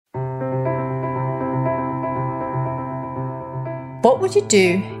What would you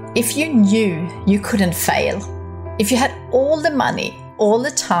do if you knew you couldn't fail? If you had all the money, all the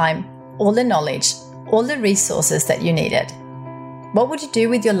time, all the knowledge, all the resources that you needed? What would you do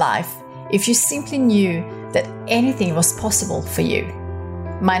with your life if you simply knew that anything was possible for you?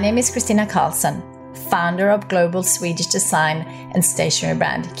 My name is Kristina Karlsson, founder of global Swedish design and stationery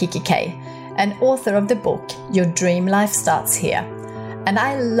brand kikki.K, and author of the book Your Dream Life Starts Here. And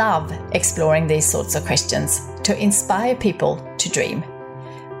I love exploring these sorts of questions to inspire people to dream.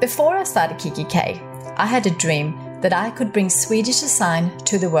 Before I started kikki.K, I had a dream that I could bring Swedish design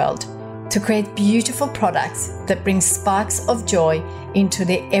to the world, to create beautiful products that bring sparks of joy into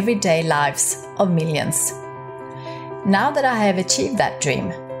the everyday lives of millions. Now that I have achieved that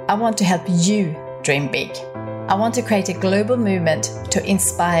dream, I want to help you dream big. I want to create a global movement to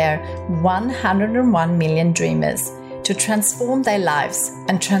inspire 101 million dreamers to transform their lives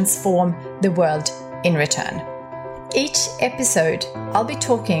and transform the world in return. Each episode, I'll be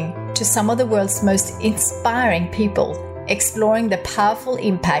talking to some of the world's most inspiring people, exploring the powerful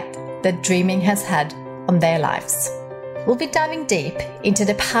impact that dreaming has had on their lives. We'll be diving deep into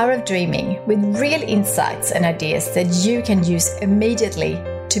the power of dreaming with real insights and ideas that you can use immediately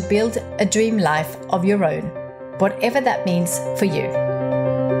to build a dream life of your own, whatever that means for you.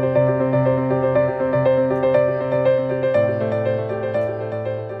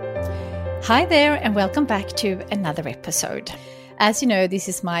 Hi there, and welcome back to another episode. As you know, this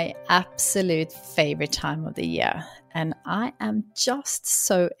is my absolute favorite time of the year, and I am just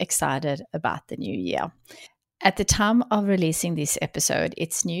so excited about the new year. At the time of releasing this episode,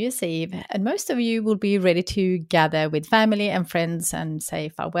 it's New Year's Eve, and most of you will be ready to gather with family and friends and say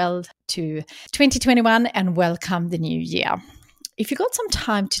farewell to 2021 and welcome the new year. If you got some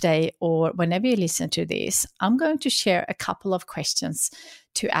time today or whenever you listen to this, I'm going to share a couple of questions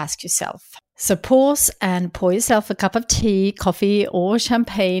to ask yourself. So pause and pour yourself a cup of tea, coffee, or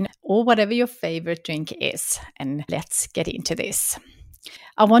champagne, or whatever your favorite drink is, and let's get into this.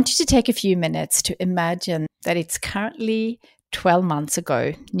 I want you to take a few minutes to imagine that it's currently 12 months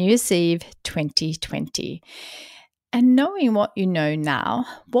ago, New Year's Eve 2020. And knowing what you know now,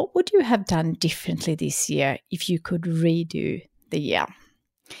 what would you have done differently this year if you could redo the year?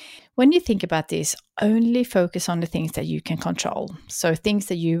 When you think about this, only focus on the things that you can control. So things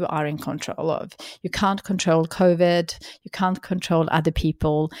that you are in control of. You can't control COVID, you can't control other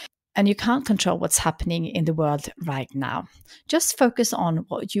people, and you can't control what's happening in the world right now. Just focus on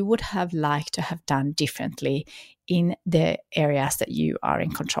what you would have liked to have done differently in the areas that you are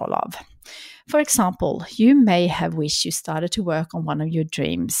in control of. For example, you may have wished you started to work on one of your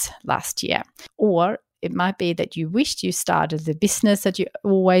dreams last year, or it might be that you wished you started the business that you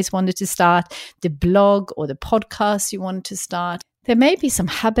always wanted to start, the blog or the podcast you wanted to start. There may be some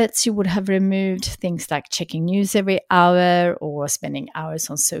habits you would have removed, things like checking news every hour or spending hours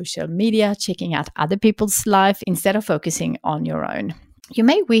on social media, checking out other people's life instead of focusing on your own. You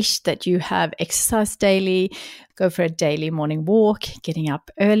may wish that you have exercised daily, go for a daily morning walk, getting up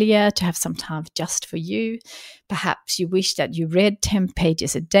earlier to have some time just for you. Perhaps you wish that you read 10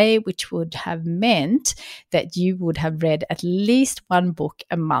 pages a day, which would have meant that you would have read at least one book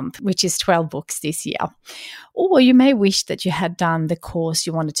a month, which is 12 books this year. Or you may wish that you had done the course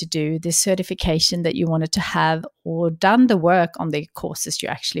you wanted to do, the certification that you wanted to have, or done the work on the courses you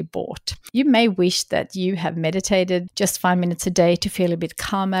actually bought. You may wish that you have meditated just 5 minutes a day to feel a bit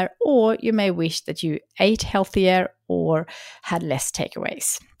calmer, or you may wish that you ate healthier or had less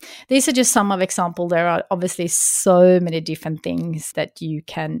takeaways. These are just some of examples. There are obviously so many different things that you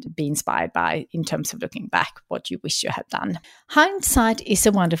can be inspired by in terms of looking back what you wish you had done. Hindsight is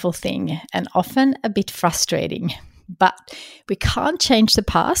a wonderful thing and often a bit frustrating, but we can't change the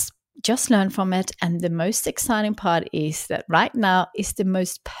past. Just learn from it. And the most exciting part is that right now is the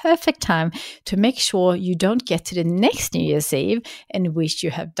most perfect time to make sure you don't get to the next New Year's Eve and wish you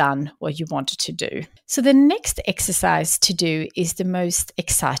have done what you wanted to do. So the next exercise to do is the most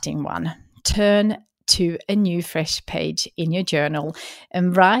exciting one. Turn to a new fresh page in your journal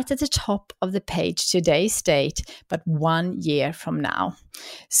and write at the top of the page today's date, but 1 year from now.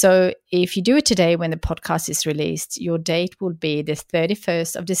 So if you do it today when the podcast is released, your date will be the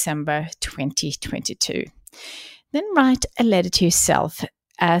 31st of December 2022. Then write a letter to yourself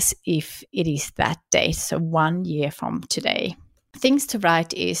as if it is that date, so 1 year from today. Things to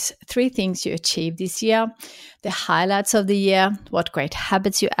write is 3 things you achieved this year, the highlights of the year, what great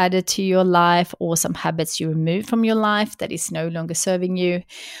habits you added to your life or some habits you removed from your life that is no longer serving you.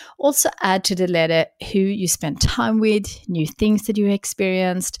 Also add to the letter who you spent time with, new things that you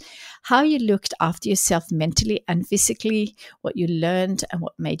experienced, how you looked after yourself mentally and physically, what you learned and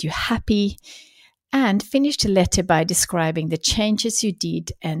what made you happy. And finish the letter by describing the changes you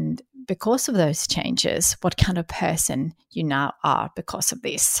did, and because of those changes, what kind of person you now are because of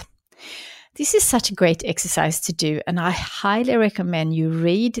this. This is such a great exercise to do, and I highly recommend you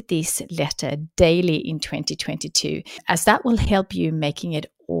read this letter daily in 2022, as that will help you making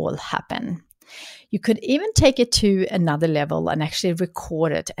it all happen. You could even take it to another level and actually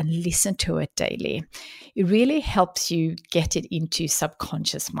record it and listen to it daily. It really helps you get it into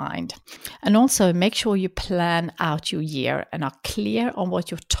subconscious mind. And also make sure you plan out your year and are clear on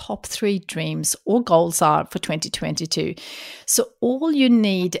what your top 3 dreams or goals are for 2022. So all you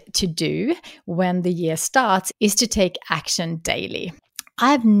need to do when the year starts is to take action daily.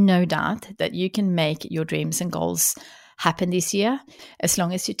 I have no doubt that you can make your dreams and goals happen this year as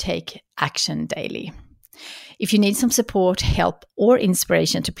long as you take action daily. If you need some support, help, or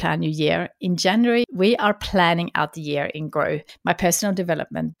inspiration to plan your year, in January, we are planning out the year in Grow, my personal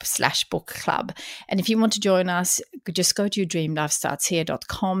development / book club. And if you want to join us, just go to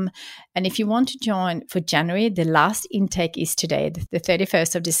yourdreamlifestartshere.com. And if you want to join for January, the last intake is today, the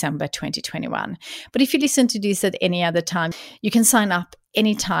 31st of December, 2021. But if you listen to this at any other time, you can sign up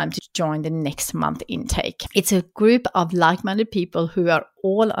anytime to join the next month intake. It's a group of like-minded people who are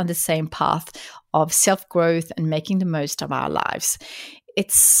all on the same path of self-growth and making the most of our lives.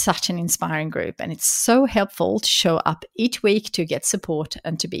 It's such an inspiring group, and it's so helpful to show up each week to get support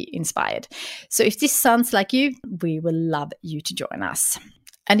and to be inspired. So if this sounds like you, we will love you to join us.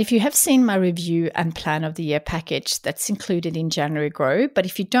 And if you have seen my review and plan of the year package, that's included in January Grow. But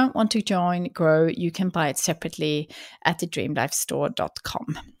if you don't want to join Grow, you can buy it separately at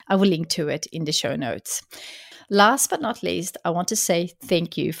thedreamlifestore.com. I will link to it in the show notes. Last but not least, I want to say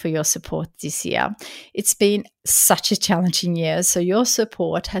thank you for your support this year. It's been such a challenging year, so your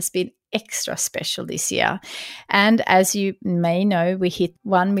support has been extra special this year. And as you may know, we hit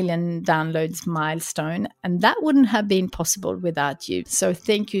 1 million downloads milestone, and that wouldn't have been possible without you. So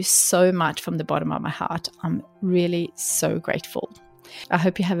thank you so much from the bottom of my heart. I'm really so grateful. I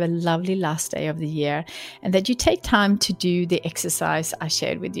hope you have a lovely last day of the year and that you take time to do the exercise I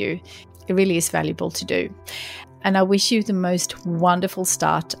shared with you. It really is valuable to do. And I wish you the most wonderful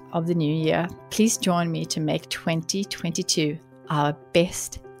start of the new year. Please join me to make 2022 our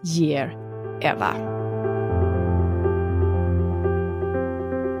best year ever.